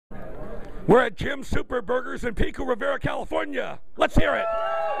We're at Jim's Super Burgers in Pico, Rivera, California. Let's hear it.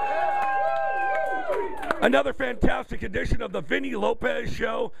 Another fantastic edition of the Vinnie Lopez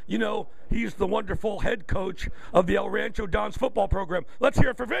Show. You know, he's the wonderful head coach of the El Rancho Dons football program. Let's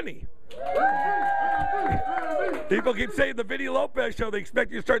hear it for Vinnie. People keep saying the Vinnie Lopez Show. They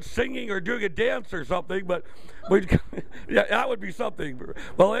expect you to start singing or doing a dance or something, but yeah, that would be something.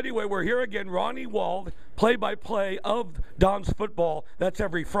 Well, anyway, we're here again. Ronnie, Wald, play-by-play of Dons football. That's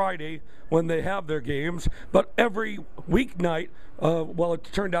every Friday when they have their games. But every weeknight, well, it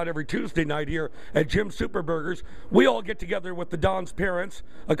turned out every Tuesday night here at Jim's Super Burgers, we all get together with the Dons parents,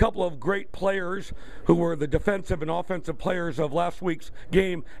 a couple of great players who were the defensive and offensive players of last week's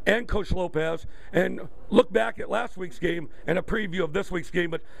game, and Coach Lopez, and look back at last week's game and a preview of this week's game.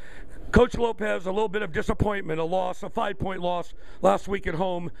 But Coach Lopez, a little bit of disappointment, a loss, a 5-point loss last week at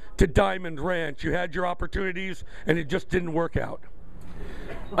home to Diamond Ranch. You had your opportunities, and it just didn't work out.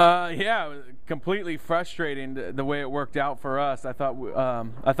 Yeah, it was completely frustrating the way it worked out for us. I thought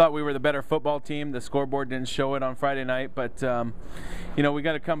we were the better football team. The scoreboard didn't show it on Friday night, but you know, we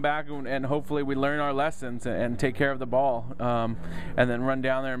got to come back and hopefully we learn our lessons and take care of the ball, and then run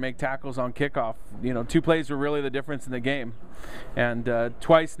down there and make tackles on kickoff. You know, 2 plays were really the difference in the game, and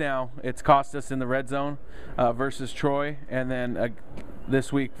twice now it's cost us in the red zone versus Troy, and then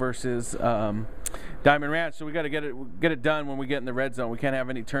this week versus Diamond Ranch. So we got to get it done when we get in the red zone. We can't have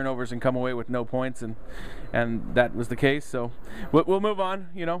any turnovers and come away with no points, and that was the case. So we'll move on.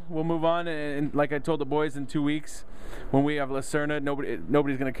 You know, we'll move on. And like I told the boys, in 2 weeks when we have Lacerna,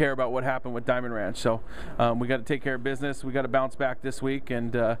 nobody's going to care about what happened with Diamond Ranch. So we got to take care of business. We got to bounce back this week,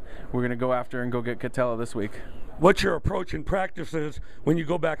 and we're going to go after and go get Catella this week. What's your approach in practices when you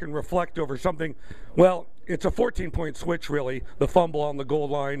go back and reflect over something? Well, it's a 14-point switch, really. The fumble on the goal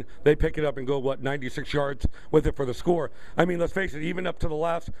line, they pick it up and go, 96 yards with it for the score. I mean, let's face it, even up to the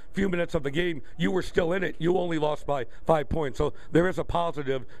last few minutes of the game, you were still in it. You only lost by 5 points. So there is a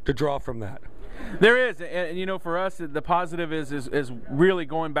positive to draw from that. There is, and you know, for us, the positive is really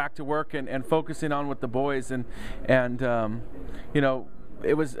going back to work and focusing on with the boys, and you know,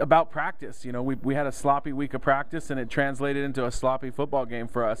 it was about practice. You know, we had a sloppy week of practice, and it translated into a sloppy football game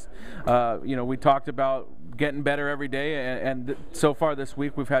for us. You know, we talked about getting better every day, and so far this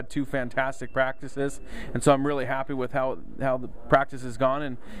week we've had 2 fantastic practices, and so I'm really happy with how the practice has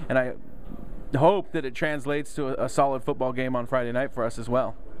gone, and I hope that it translates to a solid football game on Friday night for us as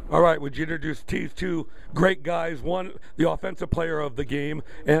well. All right, would you introduce these 2 great guys, one the offensive player of the game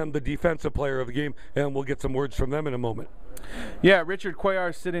and the defensive player of the game, and we'll get some words from them in a moment. Yeah, Richard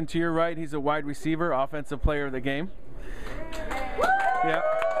Cuellar sitting to your right. He's a wide receiver, offensive player of the game. Yeah.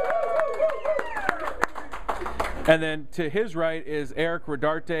 And then to his right is Eric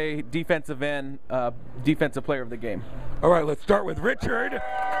Rodarte, defensive end, defensive player of the game. All right, let's start with Richard.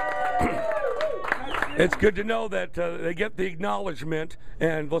 It's good to know that they get the acknowledgement,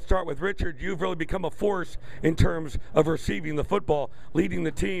 and let's start with Richard. You've really become a force in terms of receiving the football, leading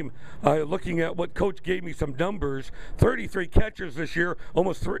the team. Looking at what Coach gave me some numbers, 33 catches this year,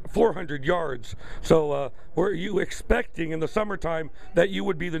 almost 400 yards. So were you expecting in the summertime that you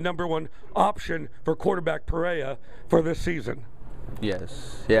would be the -- 1 option for quarterback Perea for this season?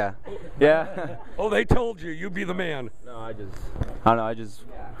 Yes. Yeah. Yeah. Oh, they told you you'd be the man. No, I don't know.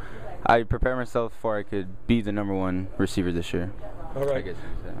 I prepared myself for I could be the #1 receiver this year. All right.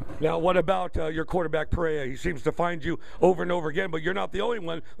 Now, what about your quarterback, Perea? He seems to find you over and over again, but you're not the only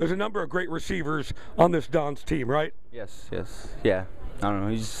one. There's a number of great receivers on this Dons team, right? Yes. Yeah. I don't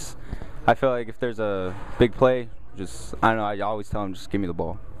know. I feel like if there's a big play, I don't know. I always tell him, just give me the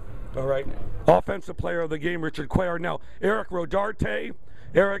ball. All right. Offensive player of the game, Richard Cuellar. Now, Eric Rodarte.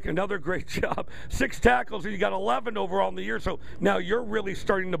 Eric, another great job. 6 tackles, and you got 11 overall in the year. So now you're really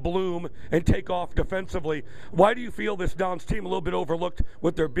starting to bloom and take off defensively. Why do you feel this Dons team a little bit overlooked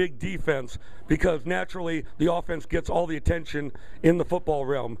with their big defense? Because naturally the offense gets all the attention in the football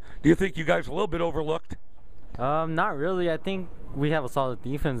realm. Do you think you guys are a little bit overlooked? Not really. I think we have a solid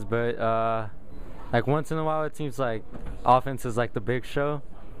defense, but like once in a while it seems like offense is like the big show.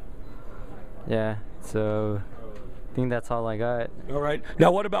 Yeah, so I think that's all I got. All right.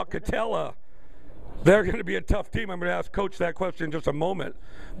 Now, what about Catella? They're going to be a tough team. I'm going to ask Coach that question in just a moment.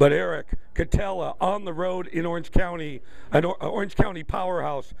 But Eric, Catella on the road in Orange County, an Orange County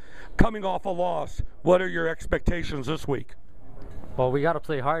powerhouse, coming off a loss. What are your expectations this week? Well, we got to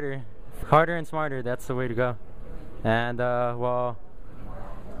play harder and smarter. That's the way to go. And, well,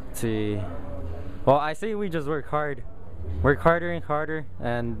 let's see. Well, I say we just work hard. Work harder and harder,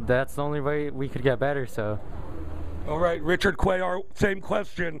 and that's the only way we could get better, so. All right, Richard Cuellar, same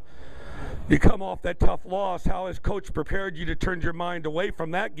question. You come off that tough loss. How has Coach prepared you to turn your mind away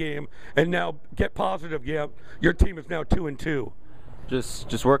from that game and now get positive? Yeah, your team is now 2-2.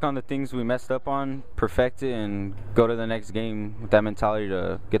 Just work on the things we messed up on, perfect it, and go to the next game with that mentality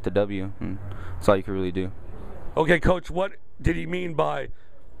to get the W. And that's all you can really do. Okay, Coach, what did he mean by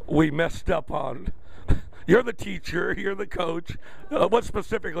we messed up on? You're the teacher, you're the coach. What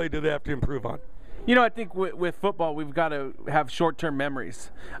specifically do they have to improve on? You know, I think with football, we've got to have short-term memories.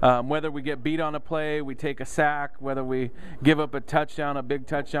 Whether we get beat on a play, we take a sack, whether we give up a touchdown, a big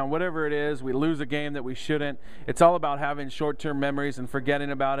touchdown, whatever it is, we lose a game that we shouldn't. It's all about having short-term memories and forgetting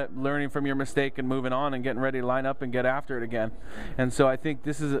about it, learning from your mistake and moving on and getting ready to line up and get after it again. And so I think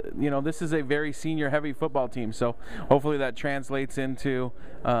this is a very senior-heavy football team. So hopefully that translates into,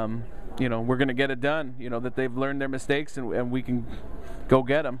 we're going to get it done, that they've learned their mistakes and we can go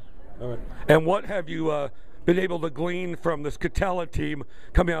get them. All right. And what have you been able to glean from this Catella team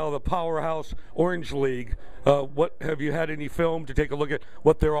coming out of the powerhouse Orange League? What have you had any film to take a look at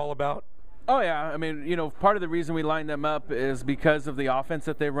what they're all about? Oh, yeah. I mean, part of the reason we lined them up is because of the offense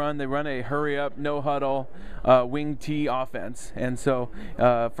that they run. They run a hurry-up, no-huddle, wing T offense. And so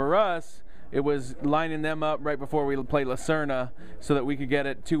for us, it was lining them up right before we play Lacerna so that we could get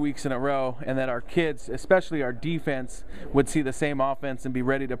it 2 weeks in a row and that our kids, especially our defense, would see the same offense and be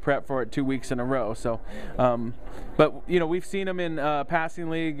ready to prep for it 2 weeks in a row. So, but, we've seen them in passing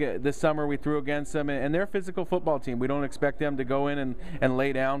league this summer. We threw against them, and they're a physical football team. We don't expect them to go in and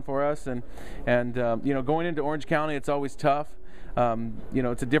lay down for us. And going into Orange County, it's always tough.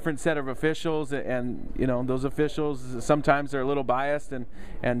 It's a different set of officials, and those officials sometimes they're a little biased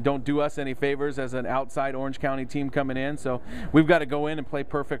and don't do us any favors as an outside Orange County team coming in. So we've got to go in and play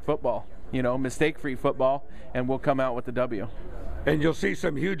perfect football, mistake-free football, and we'll come out with the W. And you'll see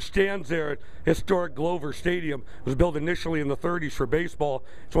some huge stands there at historic Glover Stadium. It was built initially in the 30s for baseball.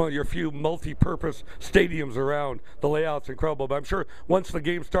 It's one of your few multi-purpose stadiums around. The layout's incredible. But I'm sure once the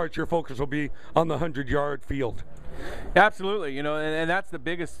game starts, your focus will be on the 100-yard field. Absolutely, and that's the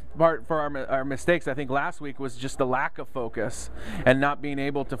biggest part for our mistakes. I think last week was just the lack of focus and not being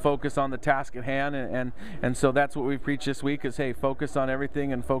able to focus on the task at hand, and so that's what we preach this week is, hey, focus on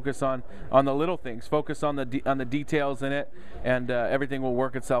everything and focus on the little things, focus on the details in it, and everything will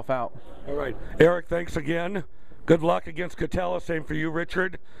work itself out. All right, Eric, thanks again. Good luck against Catella. Same for you,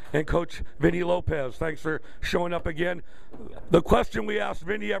 Richard, and Coach Vinnie Lopez. Thanks for showing up again. The question we ask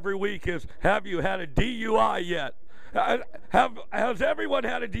Vinnie every week is, have you had a DUI yet? Has everyone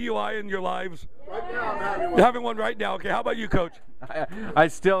had a DUI in your lives? Right now, I'm having one. You're having one right now. Okay, how about you, Coach? I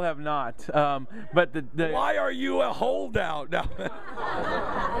still have not. But why are you a holdout now?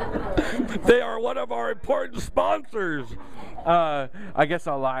 They are one of our important sponsors. I guess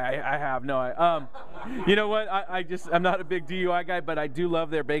I'll lie. I have no. You know what? I'm not a big DUI guy, but I do love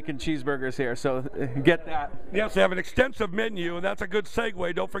their bacon cheeseburgers here. So get that. Yes, they have an extensive menu, and that's a good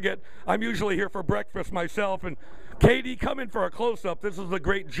segue. Don't forget, I'm usually here for breakfast myself, and Katie, come in for a close-up. This is the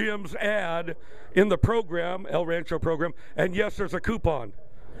Great Jim's ad in the program, El Rancho program, and yes, there's a coupon.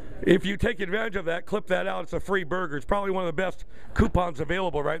 If you take advantage of that, clip that out. It's a free burger. It's probably one of the best coupons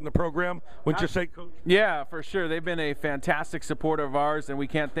available, right, in the program, wouldn't you say, Coach? Yeah, for sure. They've been a fantastic supporter of ours, and we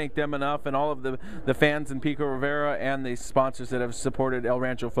can't thank them enough, and all of the fans in Pico, Rivera, and the sponsors that have supported El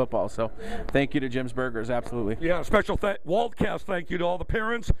Rancho football. So thank you to Jim's Burgers, absolutely. Yeah, special Waldcast thank you to all the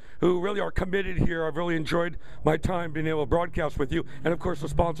parents who really are committed here. I've really enjoyed my time being able to broadcast with you. And, of course, the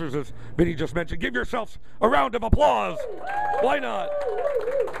sponsors, as Vinnie just mentioned. Give yourselves a round of applause. Why not?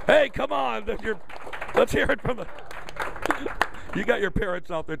 Hey, come on. Let's hear it from the... You got your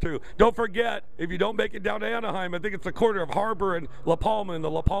parents out there, too. Don't forget, if you don't make it down to Anaheim, I think it's the corner of Harbor and La Palma in the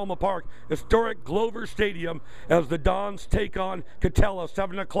La Palma Park, historic Glover Stadium, as the Dons take on Catella,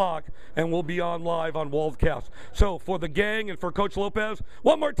 7 o'clock, and we'll be on live on Waldcast. So for the gang and for Coach Lopez,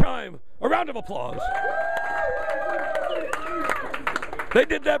 one more time, a round of applause. They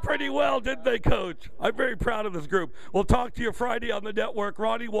did that pretty well, didn't they, Coach? I'm very proud of this group. We'll talk to you Friday on the network.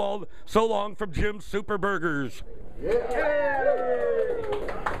 Ronnie, Wald, so long from Jim's Super Burgers.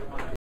 Yeah.